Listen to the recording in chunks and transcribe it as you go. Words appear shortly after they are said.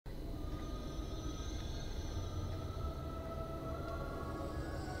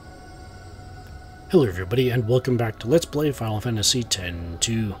Hello everybody and welcome back to Let's Play Final Fantasy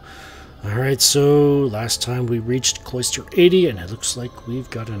X-2. Alright, so last time we reached Cloister 80 and it looks like we've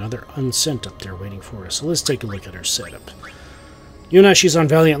got another Unsent up there waiting for us. So let's take a look at her setup. Yuna, she's on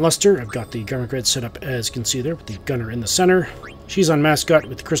Valiant Luster. I've got the Gunner Grid set up as you can see there with the Gunner in the center. She's on Mascot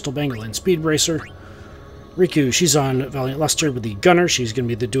with the Crystal Bangle and Speed Bracer. Riku, she's on Valiant Luster with the Gunner. She's going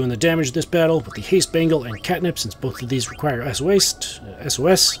to be doing the damage this battle with the Haste Bangle and Catnip, since both of these require SOS.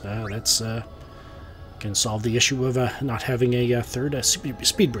 That's can solve the issue of not having a third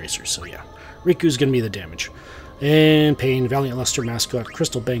Speed Bracer. So yeah, Riku's going to be the damage. And Pain, Valiant Luster, Mascot,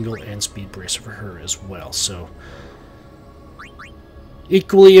 Crystal Bangle, and Speed Bracer for her as well. So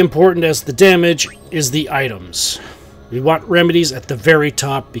equally important as the damage is the items. We want remedies at the very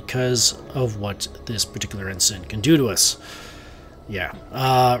top because of what this particular Unsent can do to us. Yeah,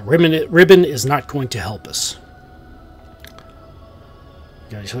 Ribbon is not going to help us.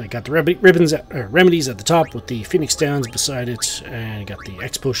 So I got the remedies at the top with the Phoenix Downs beside it, and I got the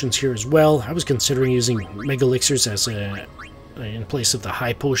X potions here as well. I was considering using Mega Elixirs as in place of the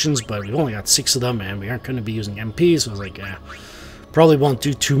high potions, but we've only got 6 of them, and we aren't going to be using MP, so I was like, probably won't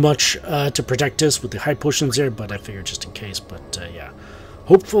do too much to protect us with the high potions there, but I figured just in case. But yeah,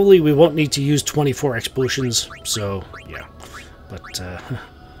 hopefully we won't need to use 24 X potions, so yeah. But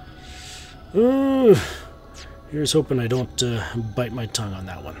here's hoping I don't bite my tongue on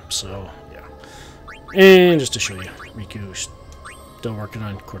that one. So yeah, and just to show you, Riku still working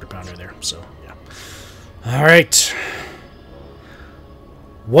on Quarter Pounder there. So yeah, all right.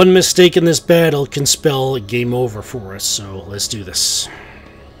 One mistake in this battle can spell game over for us, so let's do this.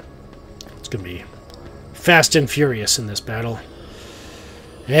 It's going to be fast and furious in this battle.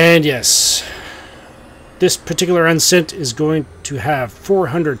 And yes, this particular Unsent is going to have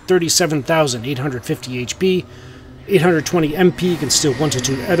 437,850 HP, 820 MP, can steal 1 to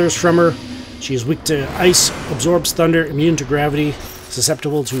 2 others from her. She is weak to ice, absorbs thunder, immune to gravity,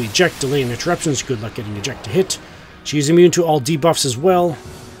 susceptible to eject, delay, and interruptions. Good luck getting eject to hit. She's immune to all debuffs as well.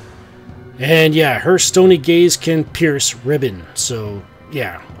 And yeah, her Stony Gaze can pierce Ribbon. So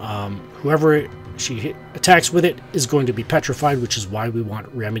yeah, whoever she attacks with it is going to be petrified, which is why we want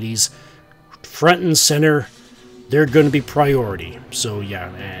remedies front and center. They're going to be priority. So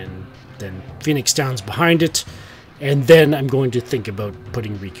yeah, and then Phoenix Downs behind it. And then I'm going to think about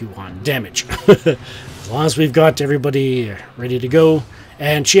putting Riku on damage. As long as we've got everybody ready to go.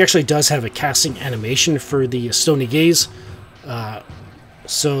 And she actually does have a casting animation for the Stony Gaze.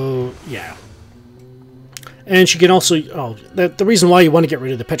 So, yeah. And she can also... Oh, the reason why you want to get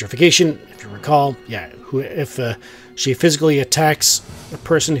rid of the petrification, if you recall, yeah, if she physically attacks a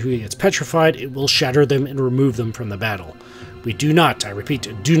person who gets petrified, it will shatter them and remove them from the battle. We do not, I repeat,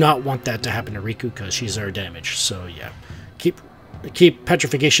 do not want that to happen to Riku because she's our damage. So, yeah. Keep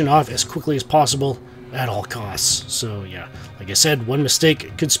petrification off as quickly as possible at all costs. So, yeah. Like I said, one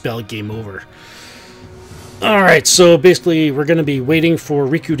mistake could spell game over. Alright, so basically we're going to be waiting for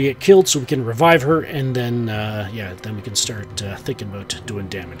Riku to get killed so we can revive her, and then, yeah, then we can start thinking about doing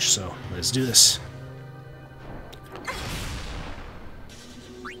damage. So, let's do this.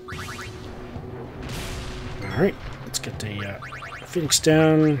 Alright, let's get the Phoenix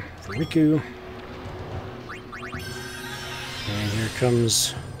down for Riku. And here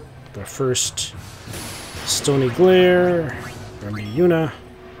comes the first Stony Glare from Yuna.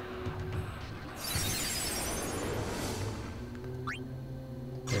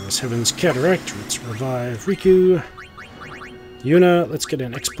 There's Heaven's Cataract. Let's revive Riku. Yuna, let's get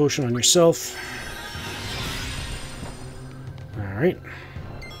an X potion on yourself. Alright.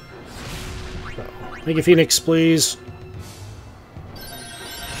 Mega Phoenix, please.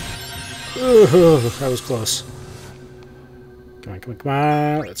 Ooh, that was close. Come on, come on, come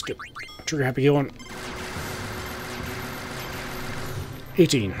on. Let's get Trigger Happy going.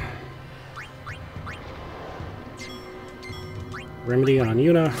 18. Remedy on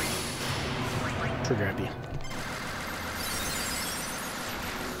Yuna. Trigger Happy.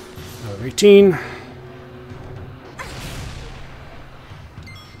 Another 18.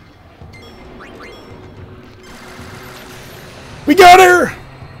 We got her!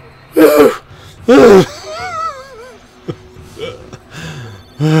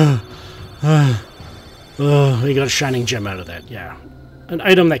 Oh, we got a shining gem out of that, yeah. An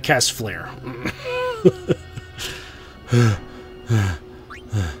item that casts flare.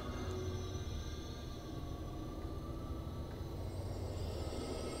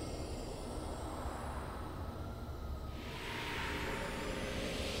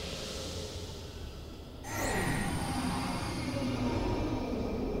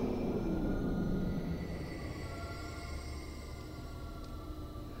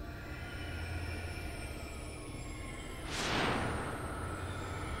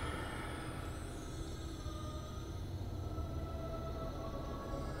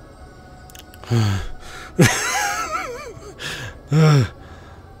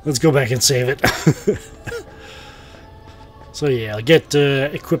 Let's go back and save it. So yeah, I'll get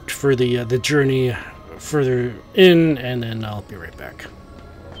equipped for the journey further in, and then I'll be right back.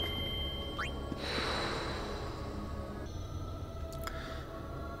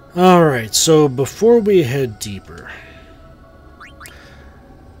 Alright, so before we head deeper,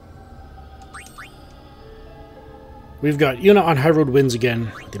 we've got Yuna on High Road wins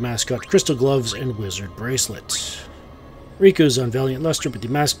again with the mascot Crystal Gloves and Wizard Bracelet. Riku's on Valiant Luster with the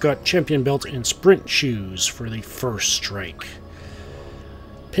mascot Champion Belt and Sprint Shoes for the first strike.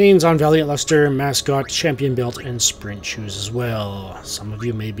 Payne's on Valiant Luster, mascot Champion Belt and Sprint Shoes as well. Some of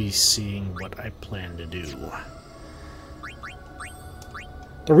you may be seeing what I plan to do.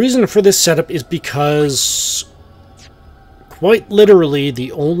 The reason for this setup is because, quite literally,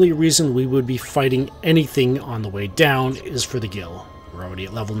 the only reason we would be fighting anything on the way down is for the Gill. We're already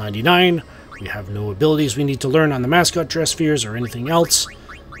at level 99. We have no abilities we need to learn on the mascot dress spheres or anything else.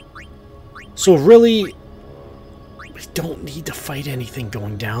 So really, we don't need to fight anything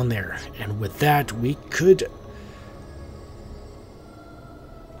going down there. And with that, we could...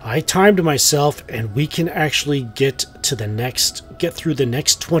 I timed myself, and we can actually get through the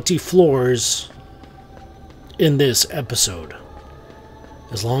next 20 floors in this episode.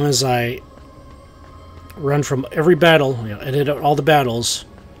 As long as I run from every battle, edit out all the battles,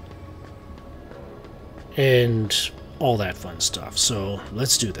 and all that fun stuff. So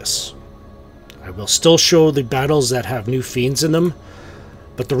let's do this. I will still show the battles that have new fiends in them,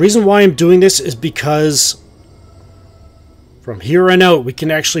 but the reason why I'm doing this is because from here on out, we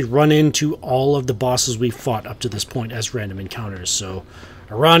can actually run into all of the bosses we fought up to this point as random encounters. So,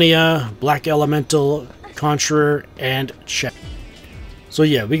 Arania, Black Elemental, Conjurer, and Chac. So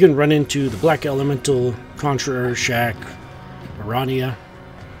yeah, we can run into the Black Elemental, Conjurer, Chac, Arania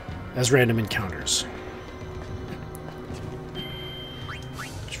as random encounters.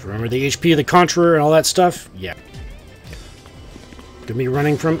 Just remember the HP of the Conjurer and all that stuff? Yeah. Gonna be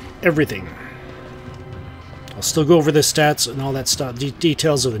running from everything. I'll still go over the stats and all that stuff,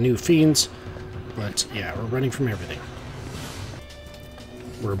 details of the new fiends, but yeah, we're running from everything.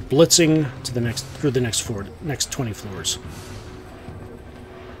 We're blitzing to the through the next 20 floors.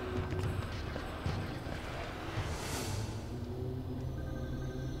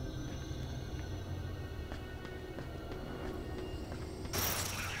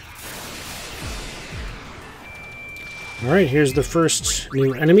 All right, here's the first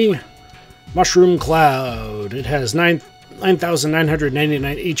new enemy. Mushroom Cloud. It has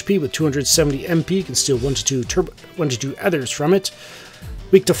 9,999 HP with 270 MP. Can steal 1 to 2 others from it.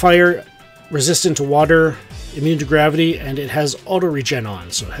 Weak to fire, resistant to water, immune to gravity, and it has auto regen on,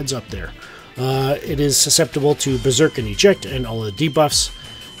 so heads up there. It is susceptible to Berserk and Eject and all of the debuffs.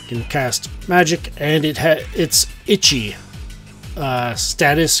 It can cast magic, and its itchy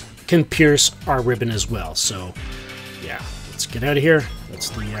status can pierce our ribbon as well. So yeah, let's get out of here. That's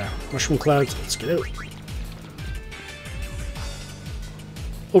the Mushroom Clouds. Let's get out.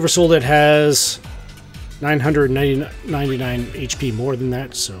 Oversoul, it has 999 HP more than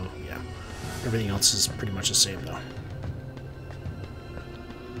that, so yeah. Everything else is pretty much the same, though.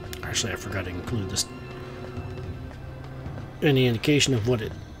 Actually, I forgot to include this. Any indication of what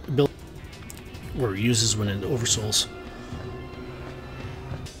it builds or uses when it oversouls.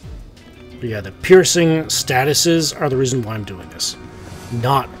 But yeah, the piercing statuses are the reason why I'm doing this.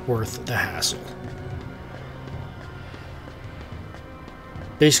 Not worth the hassle.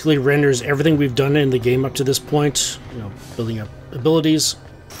 Basically renders everything we've done in the game up to this point, building up abilities,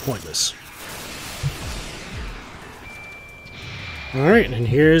 pointless. Alright, and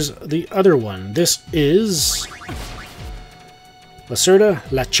here's the other one. This is Lacerta.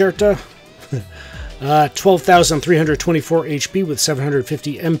 12,324 HP with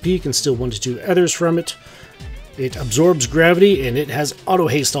 750 MP. Can steal 1 to 2 others from it. It absorbs gravity, and it has auto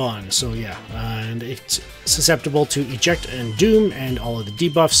haste on. So yeah, and it's susceptible to Eject and Doom and all of the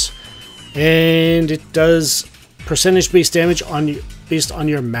debuffs. And it does percentage-based damage based on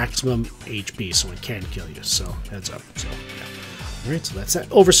your maximum HP, so it can kill you. So heads up. So yeah. All right, so that's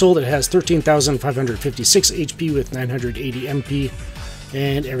that. Oversoul, it has 13,556 HP with 980 MP,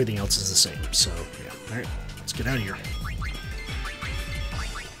 and everything else is the same. So yeah. All right, let's get out of here.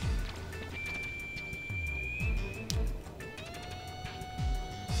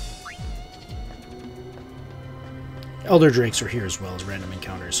 Elder Drakes are here as well as random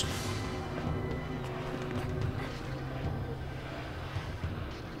encounters.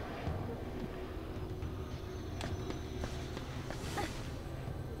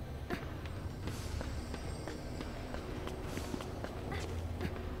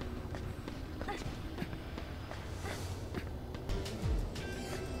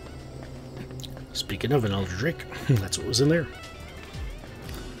 Speaking of an Elder Drake, that's what was in there.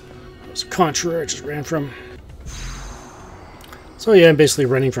 That was a Contra I just ran from. So yeah, I'm basically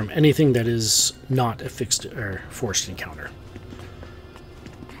running from anything that is not a fixed or forced encounter.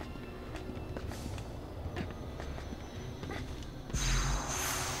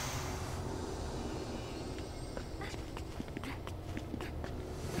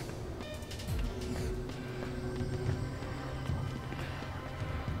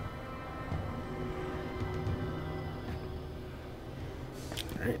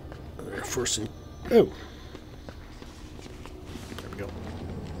 Alright, forcing. Oh! There we go.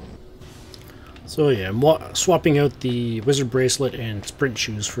 So yeah, I'm swapping out the Wizard Bracelet and Sprint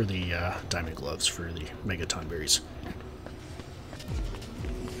Shoes for the Diamond Gloves for the Megaton Berries.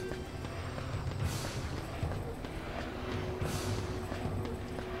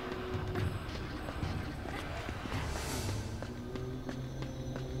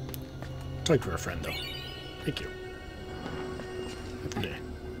 Talk to our friend though. Thank you. Day.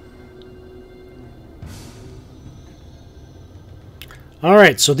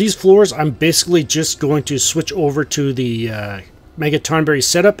 Alright, so these floors I'm basically just going to switch over to the Mega Tonberry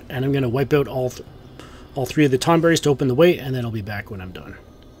setup, and I'm going to wipe out all three of the Tonberries to open the way, and then I'll be back when I'm done.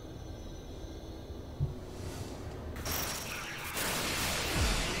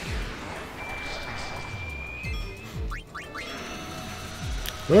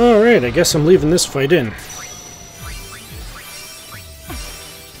 Alright, I guess I'm leaving this fight in.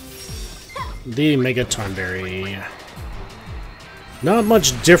 The Mega Tonberry. Not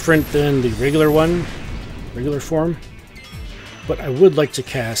much different than the regular one, regular form, but I would like to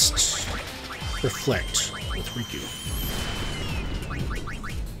cast Reflect with Riku.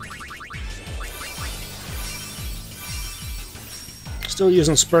 Still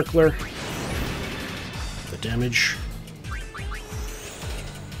using Sparkler. The damage.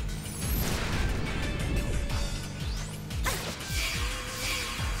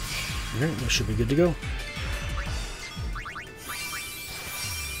 Alright, that should be good to go.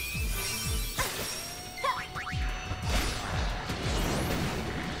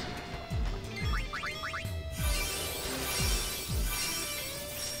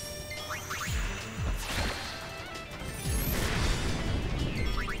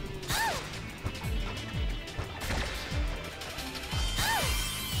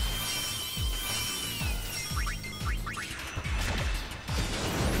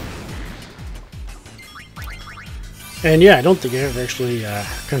 And yeah, I don't think I ever actually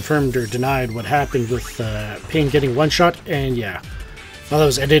confirmed or denied what happened with Pain getting one-shot. And yeah, while I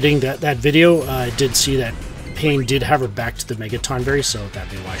was editing that video, I did see that Pain did have her back to the Mega Tonberry, so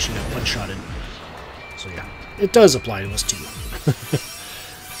that'd be why she got one-shotted. So yeah, it does apply to us too.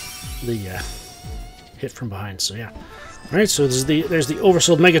 The hit from behind, so yeah. Alright, so there's the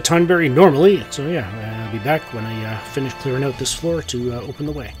oversold Mega Tonberry normally. So yeah, I'll be back when I finish clearing out this floor to open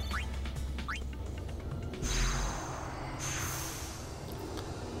the way.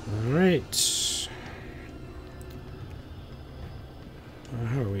 Alright.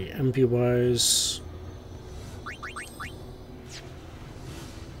 How are we? MP wise?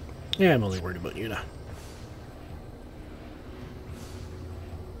 Yeah, I'm only worried about Yuna.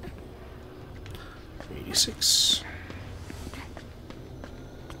 $86.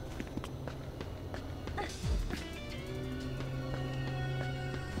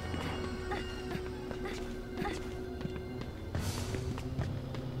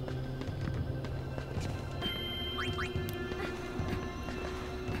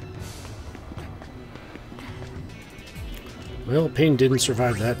 Well, Pain didn't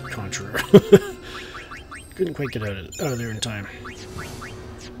survive that Contra. Couldn't quite get out of there in time.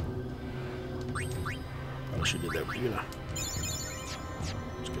 Probably should do that with Yuna.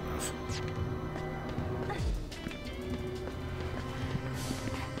 That's good enough.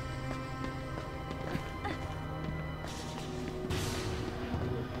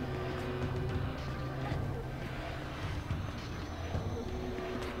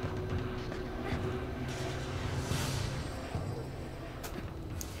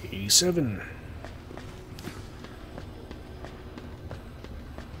 $87.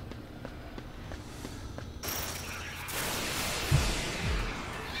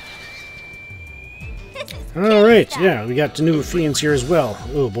 Alright, yeah, we got the new fiends here as well.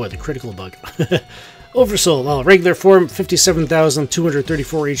 Oh boy, the critical bug. Oversoul, well, regular form,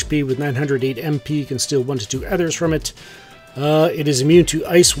 57,234 HP with 908 MP, can steal 1 to 2 others from it. It is immune to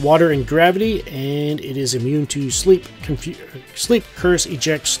ice, water, and gravity, and it is immune to sleep, curse,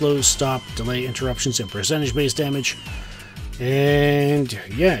 eject, slow, stop, delay, interruptions, and percentage-based damage. And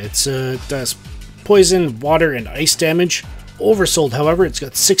yeah, it does poison, water, and ice damage. oversold, however. It's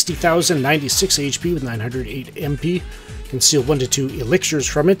got 60,096 HP with 908 MP. Can steal 1 to 2 elixirs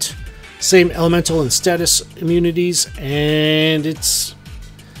from it. Same elemental and status immunities, and it's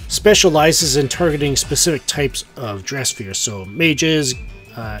specializes in targeting specific types of Dresphere. So mages,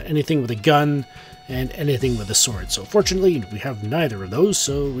 anything with a gun, and anything with a sword. So fortunately, we have neither of those,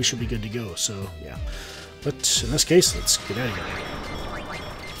 so we should be good to go. So yeah. But in this case, let's get out of here.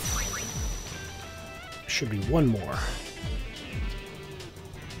 Should be one more.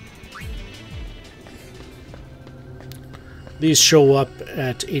 These show up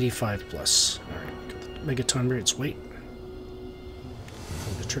at 85 plus. Alright, Megaton rates weight. I'm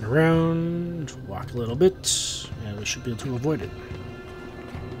going to turn around, walk a little bit, and we should be able to avoid it.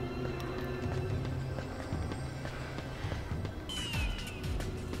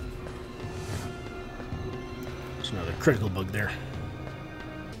 There's another critical bug there.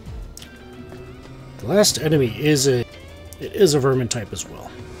 The last enemy is a vermin type as well.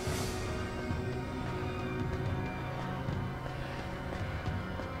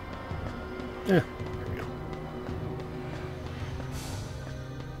 Yeah, there we go.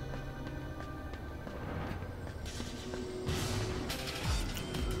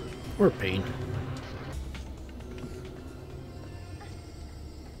 Or pain.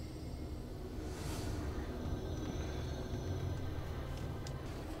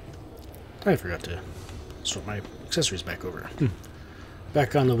 I forgot to swap my accessories back over.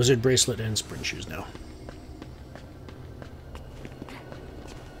 Back on the wizard bracelet and sprint shoes now.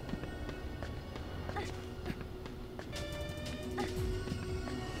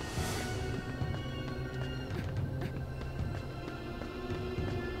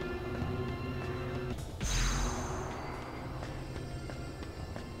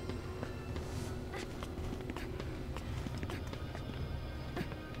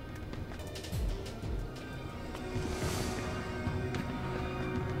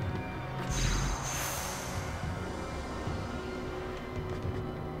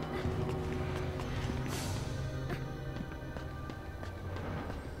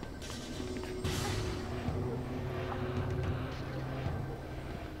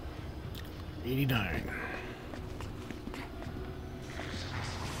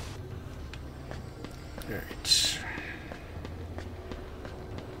 Alright.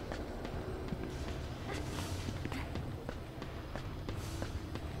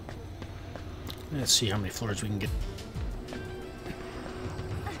 Let's see how many floors we can get.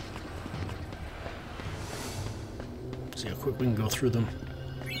 See how quick we can go through them.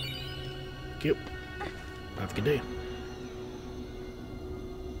 Yep. Have a good day.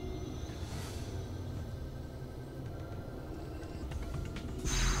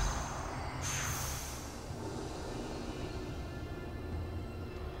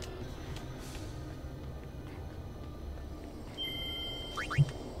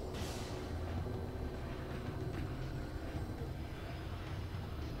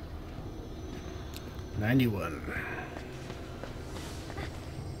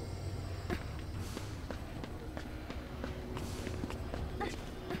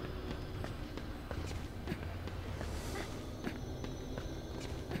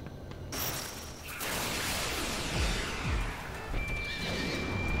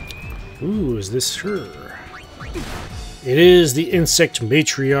 Ooh, is this her? It is the insect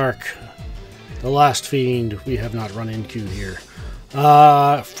matriarch. The last fiend we have not run into here.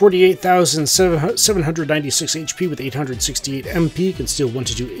 48,796 HP with 868 MP. Can steal 1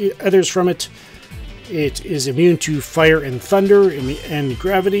 to 2 others from it. It is immune to fire and thunder and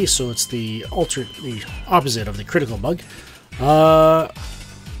gravity, so it's the opposite of the critical bug.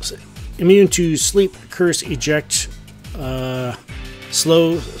 Immune to sleep, curse, eject,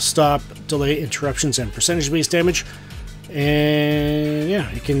 slow, stop, delay, interruptions, and percentage-based damage. And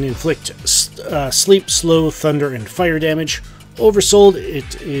yeah, it can inflict sleep, slow, thunder, and fire damage. Oversold,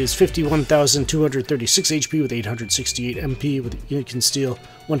 it is 51,236 HP with 868 MP. You can steal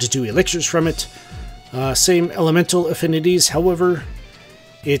 1 to 2 elixirs from it. Same elemental affinities, however,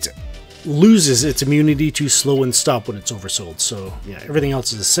 it loses its immunity to slow and stop when it's oversold. So yeah, everything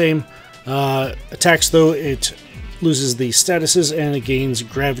else is the same. Attacks, though, it loses the statuses and it gains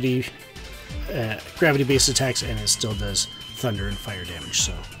gravity-based attacks, and it still does thunder and fire damage.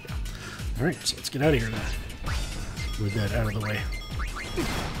 So yeah. All right, so let's get out of here now. Move that out of the way.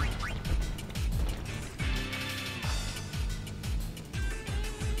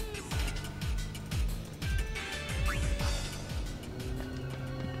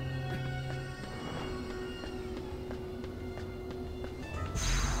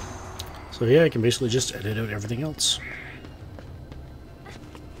 So yeah, I can basically just edit out everything else.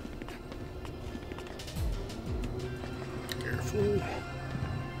 Here. full.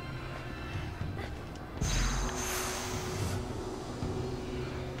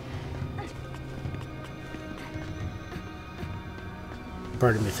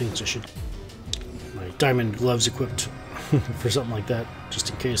 Part of me thinks I should my diamond gloves equipped for something like that, just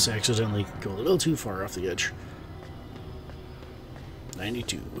in case I accidentally go a little too far off the edge.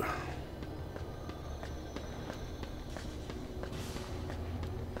 92.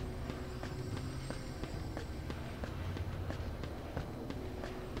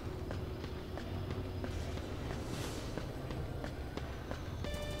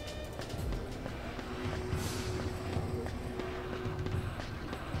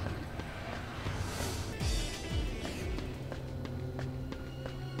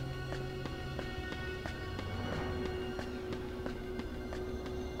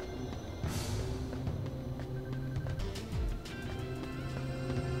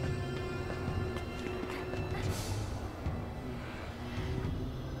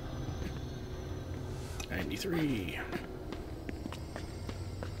 Three.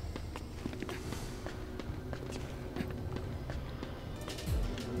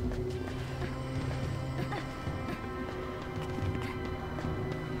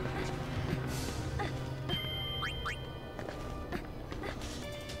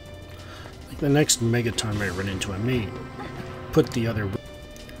 The next Megaton I run into, I may put the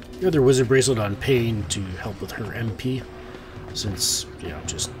other wizard bracelet on Pain to help with her MP, since, you know,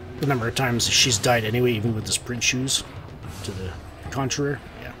 just the number of times she's died anyway, even with the sprint shoes, to the contrary.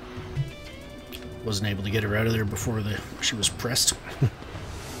 Yeah. Wasn't able to get her out of there before she was pressed.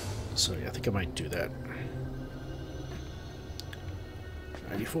 So yeah, I think I might do that.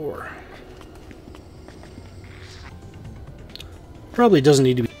 94. Probably doesn't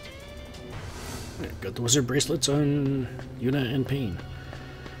need to be... Got the wizard bracelets on Yuna and Pain.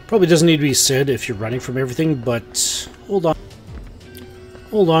 Probably doesn't need to be said if you're running from everything, but hold on.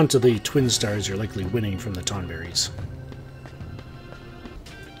 Hold on to the twin stars, you're likely winning from the Tonberries.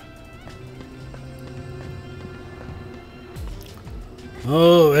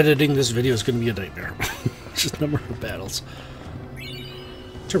 Oh, editing this video is going to be a nightmare. Just number of battles.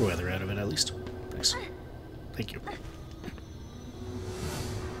 Turbo weather out of it, at least. Nice. Thank you.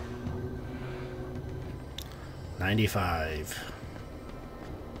 95.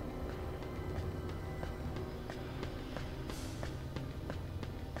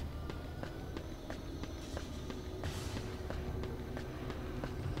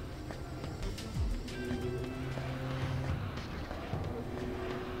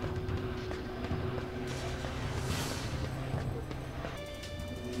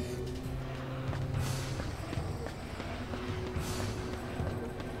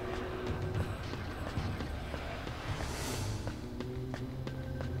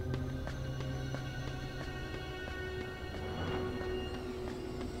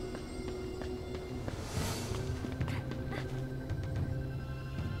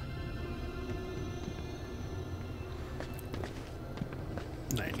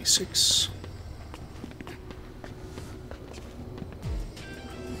 .96.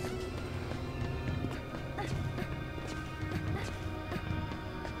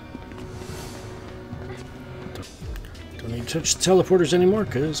 Don't need to touch the teleporters anymore,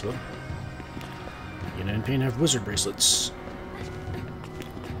 because, well, Yuna and Pain have wizard bracelets.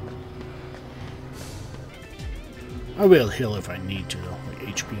 I will heal if I need to, though, like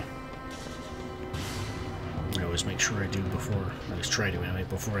HP. I always make sure I do before, at least try to anyway,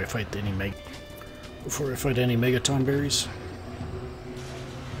 before I fight any Megaton berries.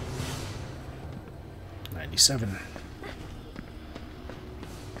 97.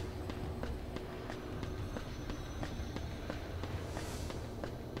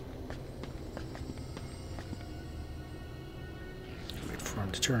 Wait for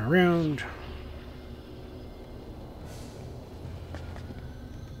him to turn around.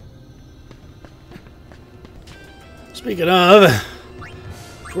 Speaking of,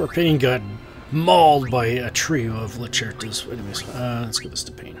 poor Pain got mauled by a trio of Lacertas. Anyways, let's give this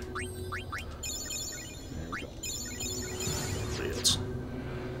to Pain. There we go. Fails.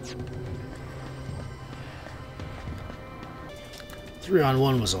 Three on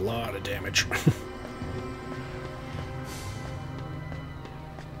one was a lot of damage.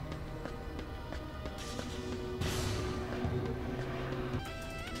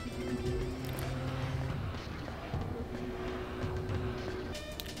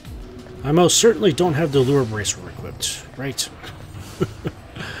 I most certainly don't have the lure bracelet equipped, right?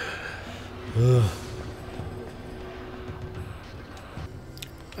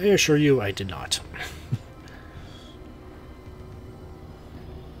 I assure you I did not.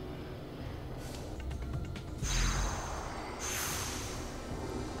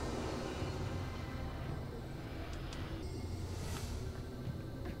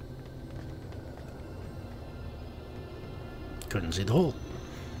 Couldn't see the hole.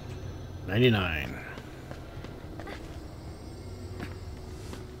 99.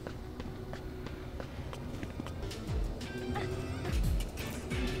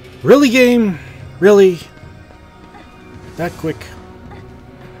 Really, game? Really? That quick?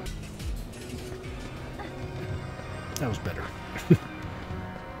 That was better.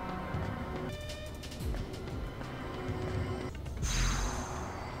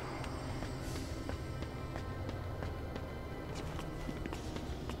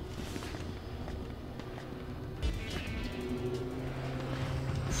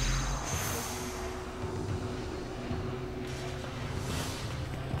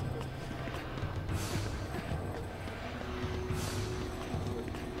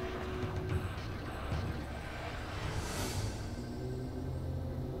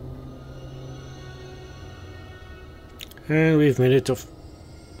 And we've made it to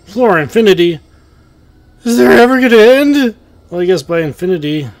floor infinity. Is there ever going to end? Well, I guess by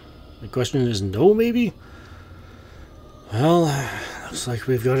infinity. The question is no, maybe? Well, looks like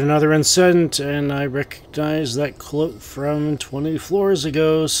we've got another Unsent, and I recognize that quote from 20 floors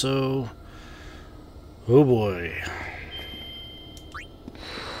ago, so... Oh boy.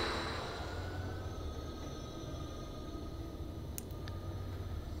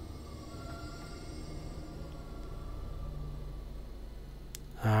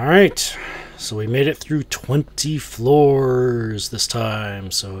 Alright, so we made it through 20 floors this time,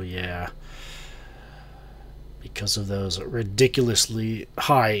 so yeah. Because of those ridiculously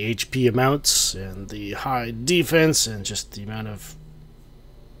high HP amounts and the high defense and just the amount of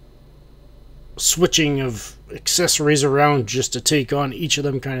switching of accessories around just to take on each of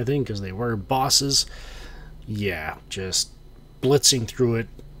them kind of thing, because they were bosses. Yeah, just blitzing through it,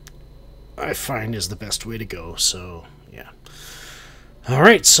 I find, is the best way to go, so yeah.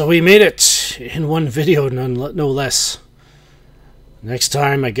 Alright, so we made it in one video, no less. Next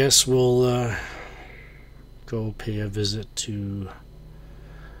time, I guess we'll go pay a visit to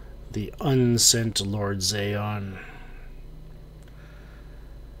the Unsent Lord Zayon.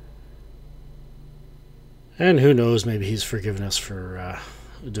 And who knows, maybe he's forgiven us for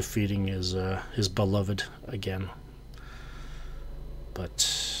defeating his beloved again.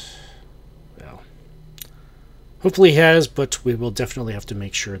 But, well, hopefully he has, but we will definitely have to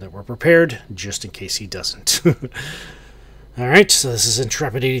make sure that we're prepared, just in case he doesn't. Alright, so this is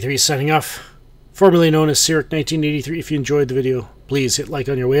Intrepid83 signing off, formerly known as Cyric1983. If you enjoyed the video, please hit like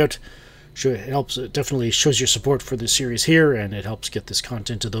on your way out. It helps, it definitely shows your support for the series here, and it helps get this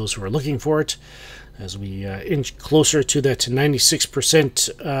content to those who are looking for it, as we inch closer to that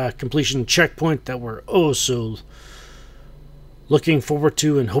 96% completion checkpoint that we're oh so looking forward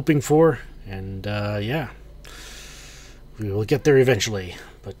to and hoping for. And yeah, we will get there eventually,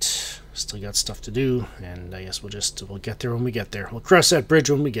 but still got stuff to do, and I guess we'll get there when we get there. We'll cross that bridge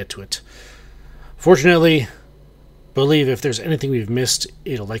when we get to it. Fortunately, believe if there's anything we've missed,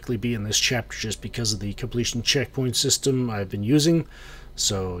 it'll likely be in this chapter, just because of the completion checkpoint system I've been using.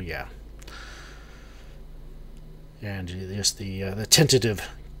 So yeah, and just the tentative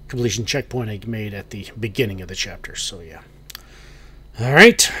completion checkpoint I made at the beginning of the chapter. So yeah. All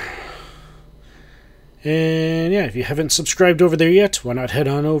right. And yeah, if you haven't subscribed over there yet, why not head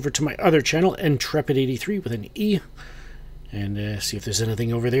on over to my other channel, Intrepid83 with an E, and see if there's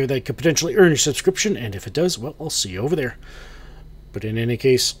anything over there that could potentially earn your subscription. And if it does, well, I'll see you over there. But in any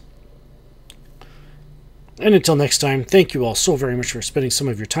case, and until next time, thank you all so very much for spending some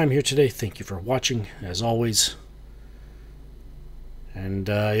of your time here today. Thank you for watching, as always. And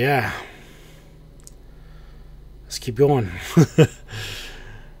yeah, let's keep going.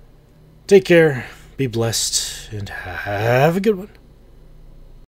 Take care, be blessed, and have a good one.